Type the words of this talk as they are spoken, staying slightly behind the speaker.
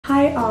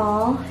Hi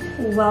all,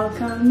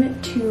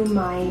 welcome to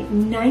my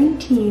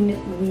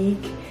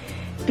 19-week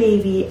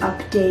baby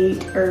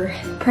update, or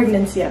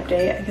pregnancy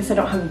update. I guess I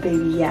don't have a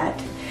baby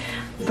yet,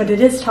 but it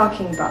is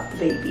talking about the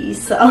baby,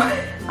 so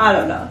I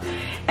don't know.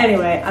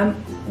 Anyway, I'm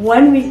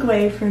 1 week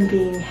away from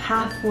being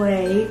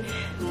halfway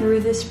through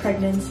this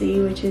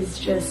pregnancy, which is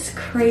just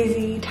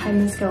crazy.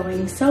 Time is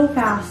going so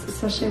fast,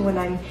 especially when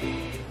I'm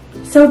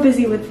so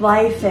busy with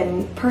life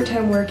and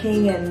part-time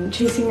working and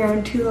chasing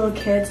around 2 little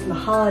kids, and the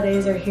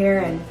holidays are here,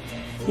 and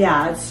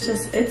yeah,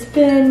 it's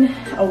been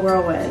a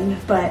whirlwind.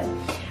 But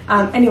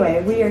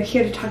anyway, we are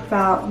here to talk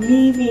about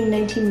me being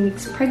 19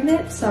 weeks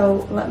pregnant,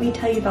 so let me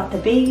tell you about the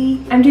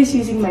baby. I'm just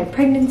using my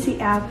pregnancy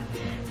app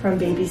from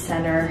Baby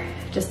Center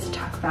just to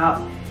talk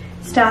about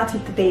stats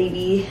with the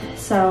baby.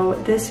 So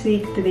this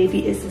week the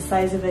baby is the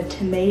size of a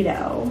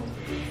tomato,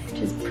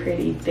 which is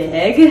pretty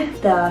big.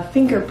 The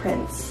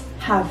fingerprints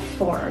have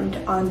formed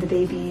on the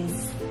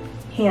baby's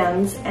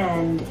hands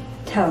and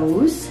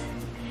toes.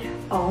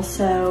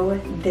 Also,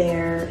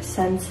 their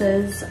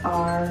senses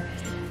are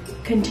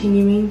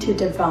continuing to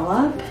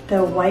develop.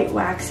 The white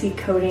waxy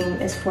coating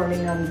is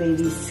forming on the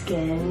baby's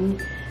skin.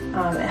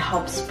 It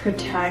helps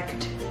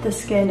protect the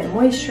skin and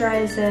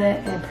moisturize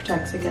it, and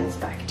protects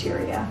against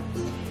bacteria.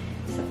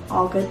 So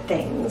all good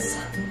things.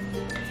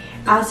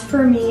 As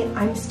for me,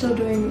 I'm still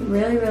doing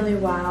really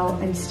well.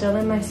 I'm still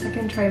in my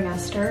 2nd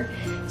trimester,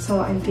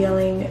 so I'm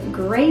feeling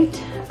great.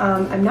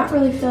 I'm not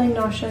really feeling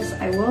nauseous.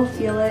 I will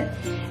feel it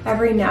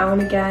every now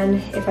and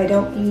again. If I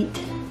don't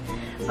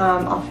eat,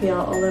 I'll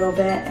feel a little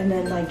bit, and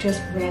then like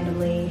just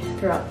randomly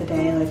throughout the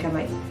day, like I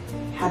might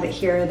have it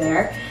here or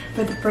there,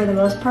 but for the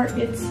most part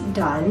it's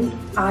done.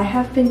 I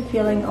have been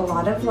feeling a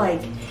lot of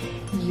like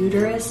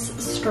uterus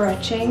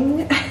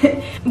stretching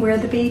where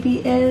the baby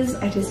is.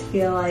 I just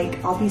feel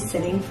like I'll be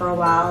sitting for a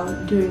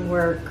while doing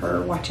work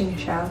or watching a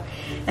show,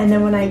 and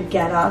then when I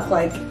get up,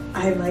 like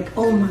I'm like,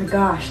 oh my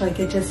gosh,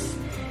 like it just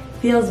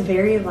feels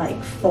very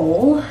like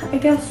full, I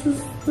guess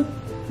is the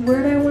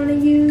word I want to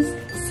use.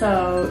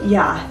 So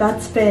yeah,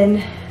 that's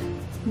been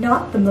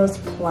not the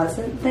most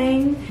pleasant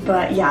thing,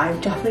 but yeah,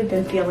 I've definitely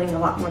been feeling a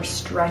lot more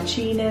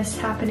stretchiness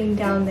happening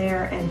down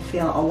there and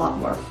feel a lot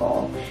more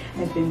full.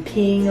 I've been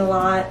peeing a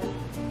lot,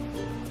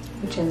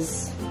 which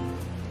is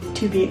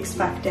to be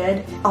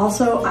expected.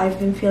 Also, I've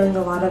been feeling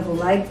a lot of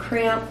leg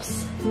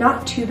cramps.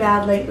 Not too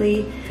bad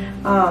lately.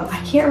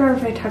 I can't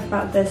remember if I talked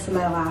about this in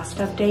my last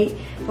update,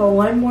 but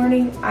one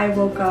morning I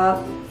woke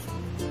up,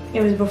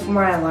 it was before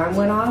my alarm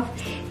went off,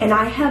 and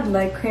I had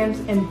leg cramps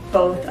in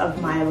both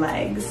of my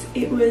legs.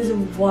 It was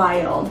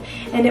wild.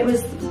 And it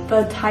was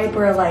the type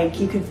where like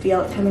you could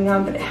feel it coming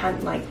on, but it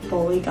hadn't like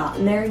fully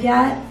gotten there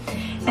yet.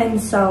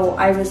 And so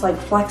I was like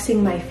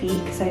flexing my feet,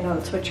 because I know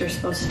that's what you're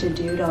supposed to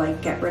do to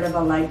like get rid of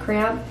a leg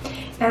cramp.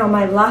 And on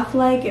my left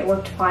leg it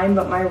worked fine,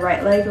 but my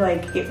right leg,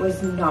 like it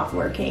was not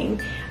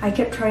working. I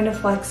kept trying to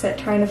flex it,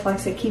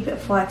 keep it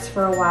flexed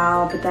for a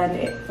while, but then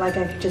it, like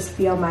I could just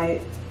feel my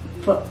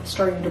foot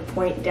starting to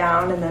point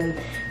down, and then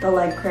the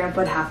leg cramp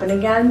would happen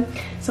again.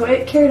 So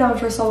it carried on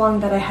for so long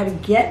that I had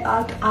to get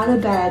up out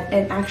of bed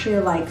and actually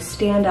like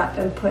stand up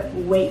and put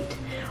weight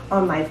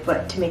on my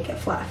foot to make it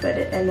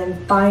flat-footed, and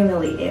then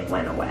finally it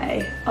went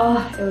away.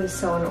 Oh, it was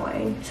so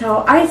annoying.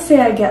 So I'd say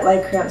I get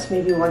leg cramps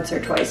maybe once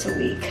or twice a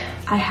week.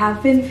 I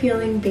have been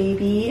feeling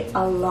baby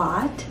a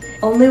lot,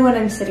 only when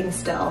I'm sitting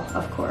still,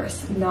 of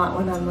course, not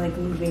when I'm like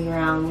moving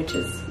around, which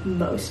is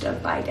most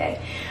of my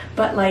day.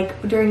 But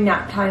like during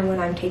nap time,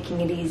 when I'm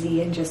taking it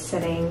easy and just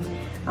sitting,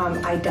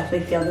 I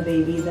definitely feel the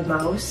baby the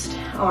most.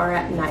 Or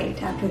at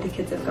night after the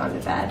kids have gone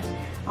to bed,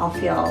 I'll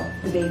feel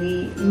the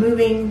baby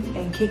moving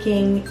and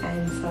kicking,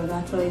 and so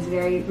that's always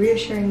very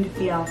reassuring to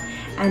feel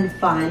and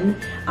fun.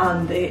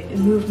 The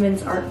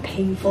movements aren't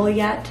painful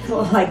yet,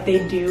 like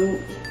they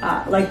do,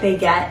 like they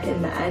get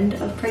in the end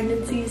of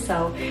pregnancy,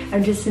 so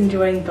I'm just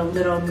enjoying the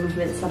little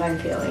movements that I'm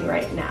feeling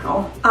right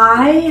now.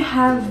 I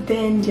have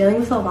been dealing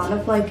with a lot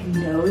of like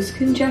nose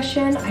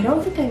congestion. I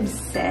don't think I'm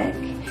sick.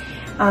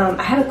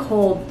 I had a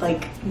cold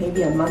like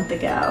maybe a month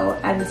ago,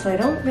 and so I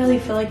don't really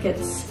feel like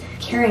it's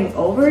carrying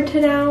over to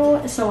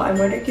now, so I'm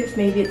wondering if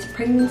maybe it's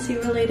pregnancy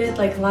related.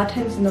 Like a lot of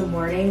times in the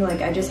morning,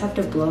 like I just have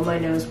to blow my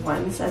nose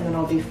once and then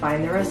I'll be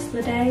fine the rest of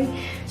the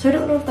day. So I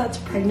don't know if that's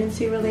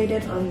pregnancy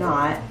related or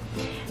not.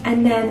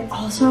 And then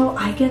also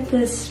I get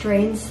this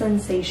strange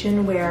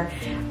sensation where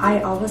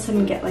I all of a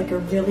sudden get like a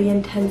really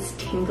intense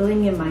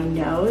tingling in my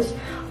nose,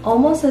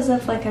 almost as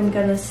if like I'm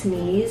gonna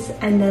sneeze,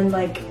 and then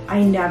like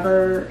I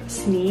never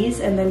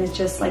sneeze, and then it's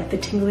just like the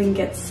tingling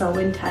gets so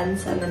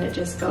intense and then it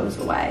just goes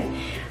away.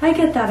 I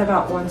get that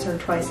about once or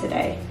twice a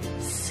day.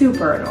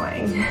 Super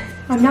annoying.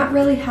 I'm not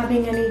really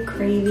having any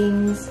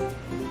cravings,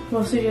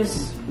 mostly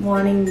just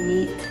wanting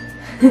meat.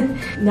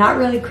 Not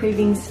really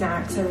craving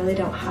snacks. I really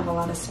don't have a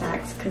lot of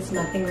snacks because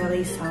nothing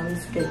really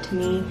sounds good to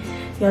me.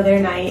 The other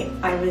night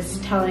I was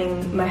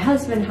telling my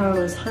husband how I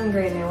was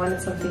hungry and I wanted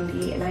something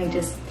to eat, and I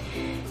just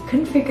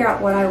couldn't figure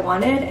out what I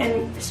wanted.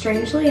 And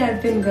strangely,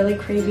 I've been really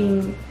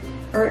craving,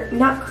 or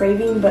not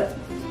craving, but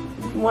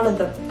one of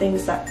the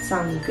things that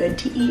sound good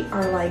to eat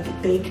are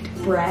like baked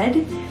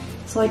bread.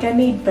 So like I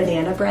made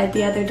banana bread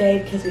the other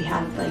day because we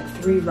had like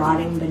 3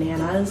 rotting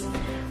bananas.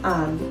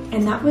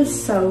 And that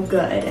was so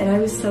good, and I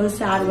was so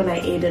sad when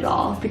I ate it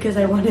all because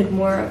I wanted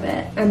more of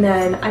it. And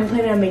then I'm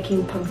planning on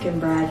making pumpkin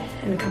bread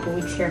in a couple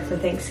weeks here for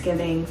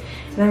Thanksgiving,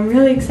 and I'm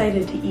really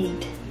excited to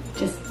eat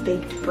just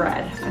baked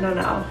bread. I don't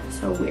know,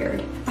 so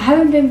weird. I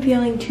haven't been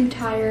feeling too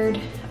tired.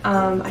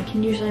 I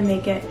can usually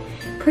make it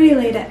pretty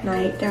late at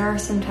night. There are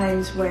some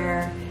times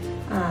where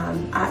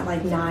at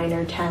like 9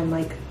 or 10,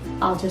 like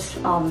I'll just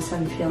all of a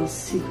sudden feel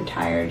super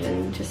tired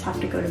and just have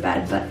to go to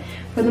bed. But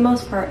for the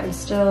most part, I'm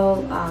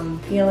still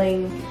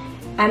feeling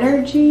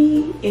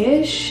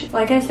energy-ish.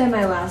 Like I said in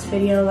my last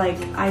video, like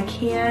I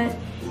can't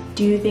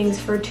do things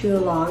for too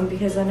long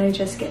because then I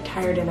just get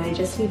tired and I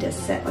just need to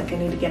sit, like I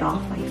need to get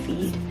off my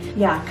feet.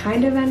 Yeah,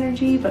 kind of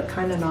energy, but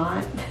kind of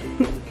not.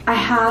 I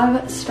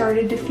have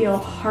started to feel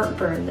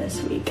heartburn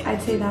this week.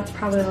 I'd say that's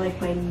probably like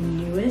my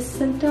newest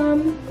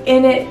symptom.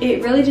 And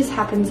it really just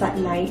happens at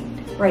night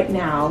right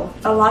now.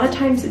 A lot of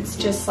times it's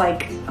just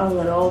like a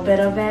little bit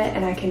of it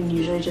and I can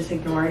usually just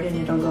ignore it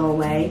and it'll go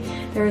away.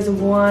 There was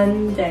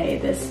one day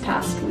this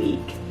past week,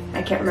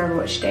 I can't remember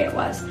which day it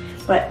was,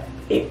 but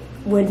it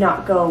would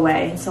not go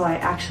away. And so I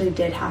actually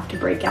did have to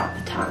break out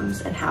the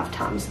Tums and have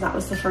Tums. And that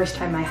was the first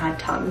time I had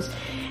Tums.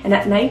 And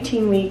at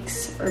 19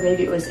 weeks, or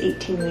maybe it was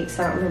 18 weeks,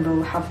 I don't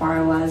remember how far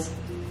I was,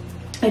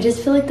 I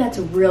just feel like that's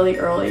really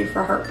early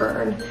for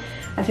heartburn.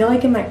 I feel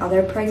like in my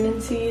other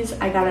pregnancies,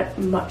 I got it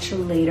much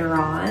later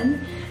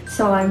on.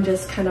 So I'm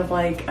just kind of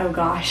like, oh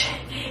gosh,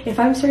 if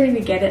I'm starting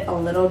to get it a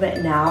little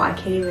bit now, I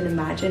can't even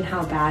imagine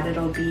how bad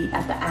it'll be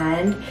at the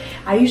end.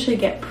 I usually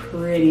get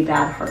pretty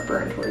bad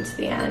heartburn towards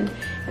the end,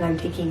 and I'm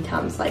taking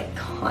Tums like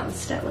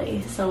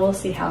constantly. So we'll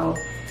see how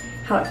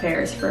it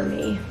fares for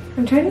me.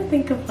 I'm trying to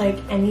think of like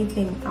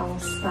anything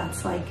else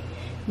that's like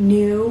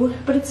new,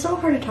 but it's so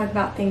hard to talk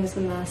about things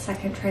in the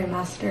second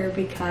trimester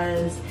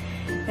because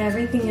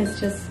everything is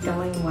just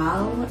going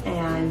well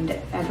and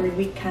every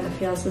week kind of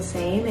feels the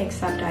same,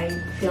 except I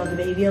feel the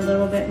baby a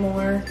little bit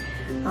more,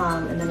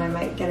 and then I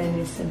might get a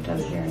new symptom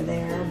here or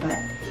there, but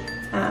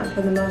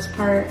for the most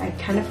part I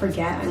kind of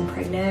forget I'm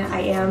pregnant.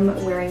 I am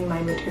wearing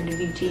my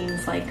maternity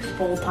jeans like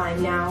full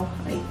time now.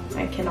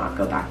 I cannot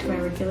go back to my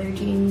regular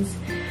jeans.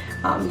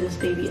 This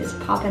baby is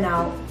popping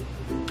out.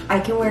 I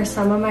can wear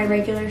some of my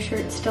regular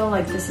shirts still,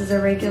 like this is a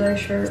regular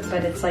shirt,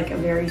 but it's like a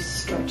very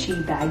stretchy,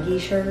 baggy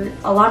shirt.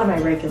 A lot of my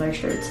regular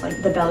shirts,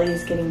 like the belly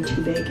is getting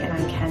too big and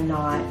I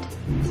cannot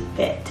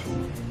fit.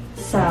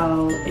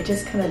 So it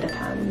just kind of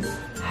depends.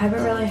 I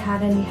haven't really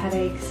had any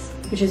headaches,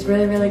 which is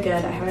really, really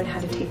good. I haven't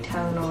had to take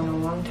Tylenol in a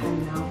long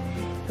time now,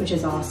 which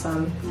is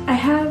awesome. I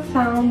have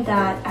found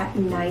that at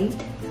night,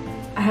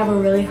 I have a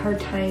really hard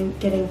time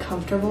getting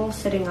comfortable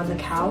sitting on the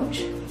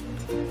couch.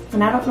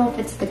 And I don't know if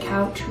it's the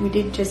couch, we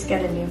did just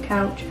get a new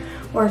couch,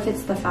 or if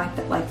it's the fact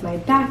that like my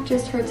back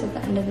just hurts at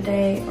the end of the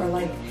day, or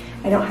like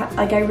I don't have,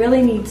 like I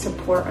really need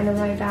support under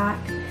my back.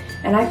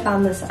 And I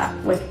found this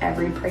with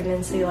every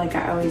pregnancy, like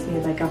I always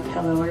need like a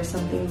pillow or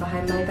something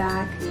behind my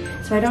back.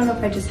 So I don't know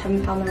if I just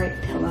haven't found the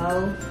right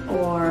pillow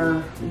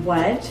or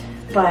what,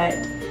 but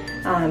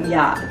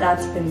yeah,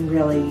 that's been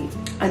really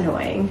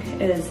annoying,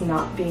 is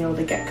not being able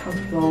to get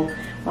comfortable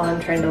while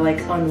I'm trying to like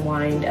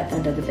unwind at the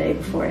end of the day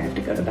before I have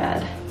to go to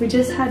bed. We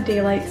just had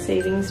daylight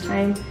savings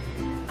time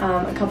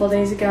a couple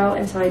days ago,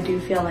 and so I do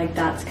feel like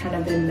that's kind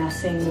of been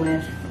messing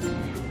with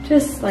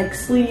just like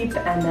sleep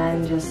and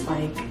then just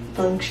like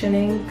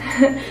functioning.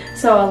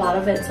 So a lot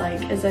of it's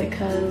like, is it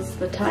because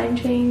the time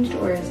changed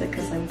or is it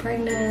because I'm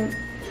pregnant?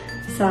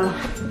 So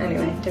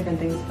anyway, different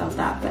things about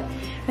that, but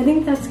I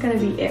think that's gonna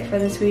be it for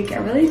this week. I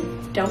really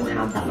don't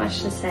have that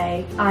much to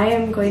say. I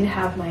am going to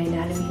have my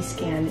anatomy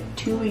scan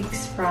 2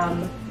 weeks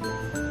from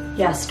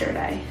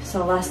yesterday,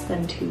 so less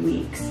than 2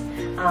 weeks,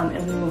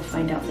 and we will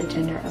find out the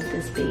gender of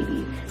this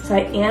baby. So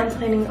I am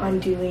planning on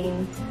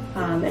doing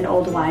an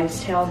old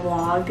wives' tale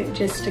vlog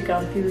just to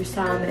go through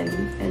some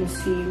and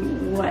see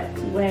what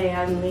way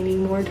I'm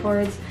leaning more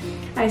towards.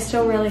 I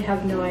still really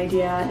have no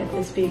idea if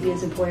this baby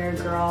is a boy or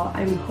girl.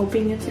 I'm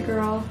hoping it's a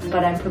girl,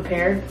 but I'm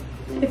prepared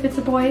if it's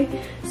a boy,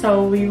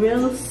 so we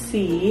will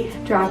see.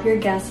 Drop your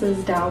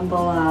guesses down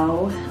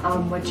below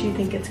what you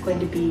think it's going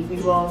to be. We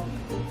will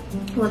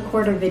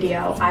record a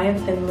video. I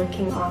have been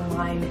looking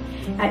online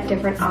at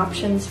different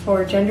options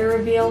for gender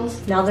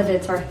reveals. Now that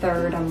it's our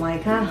third, I'm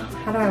like,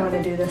 how do I want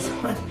to do this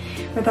one?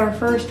 With our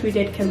first, we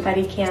did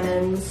confetti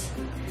cannons.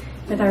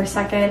 With our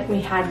second, we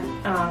had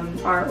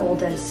our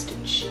oldest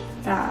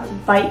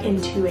bite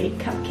into a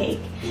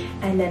cupcake,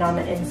 and then on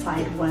the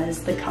inside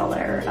was the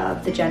color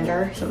of the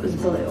gender, so it was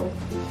blue.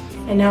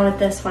 And now with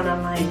this one,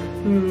 I'm like,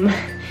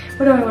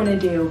 what do I want to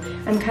do?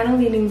 I'm kind of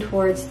leaning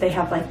towards, they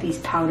have like these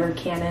powder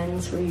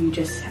cannons where you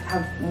just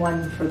have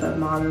one for the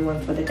mom and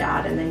one for the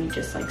dad, and then you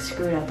just like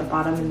screw it at the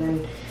bottom and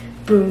then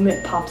boom,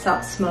 it pops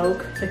out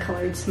smoke, the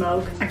colored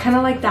smoke. I kind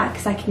of like that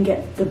because I can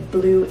get the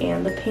blue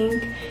and the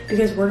pink,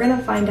 because we're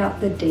gonna find out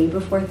the day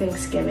before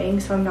Thanksgiving,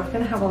 so I'm not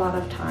gonna have a lot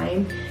of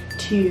time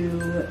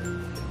to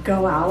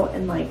go out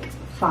and like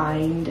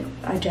find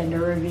a gender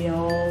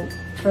reveal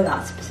for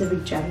that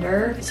specific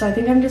gender. So I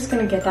think I'm just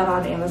gonna get that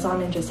on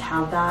Amazon and just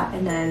have that,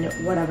 and then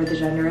whatever the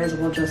gender is,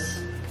 we'll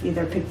just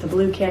either pick the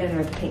blue cannon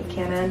or the pink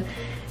cannon,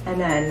 and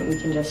then we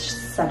can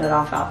just set it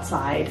off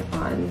outside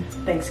on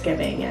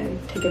Thanksgiving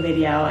and take a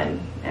video, and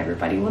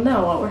everybody will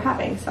know what we're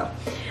having. So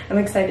I'm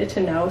excited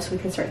to know, so we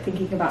can start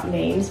thinking about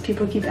names.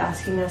 People keep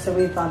asking us if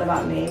we've thought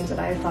about names, and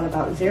I've thought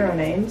about 0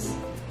 names.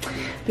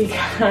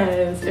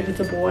 Because if it's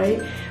a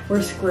boy,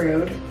 we're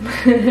screwed.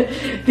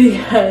 Because we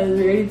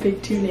already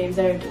picked 2 names,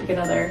 I have to pick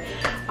another.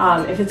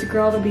 If it's a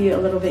girl, it'll be a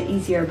little bit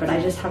easier, but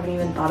I just haven't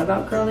even thought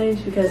about girl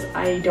names because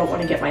I don't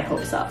want to get my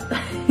hopes up.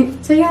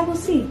 So yeah, we'll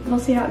see. We'll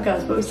see how it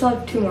goes, but we still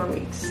have 2 more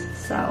weeks.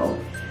 So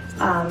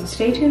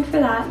stay tuned for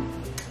that.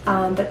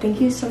 But thank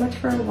you so much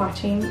for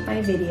watching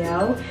my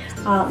video.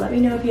 Let me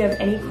know if you have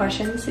any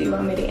questions that you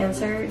want me to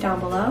answer down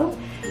below,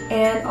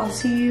 and I'll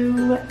see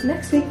you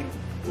next week.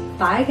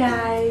 Bye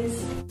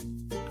guys!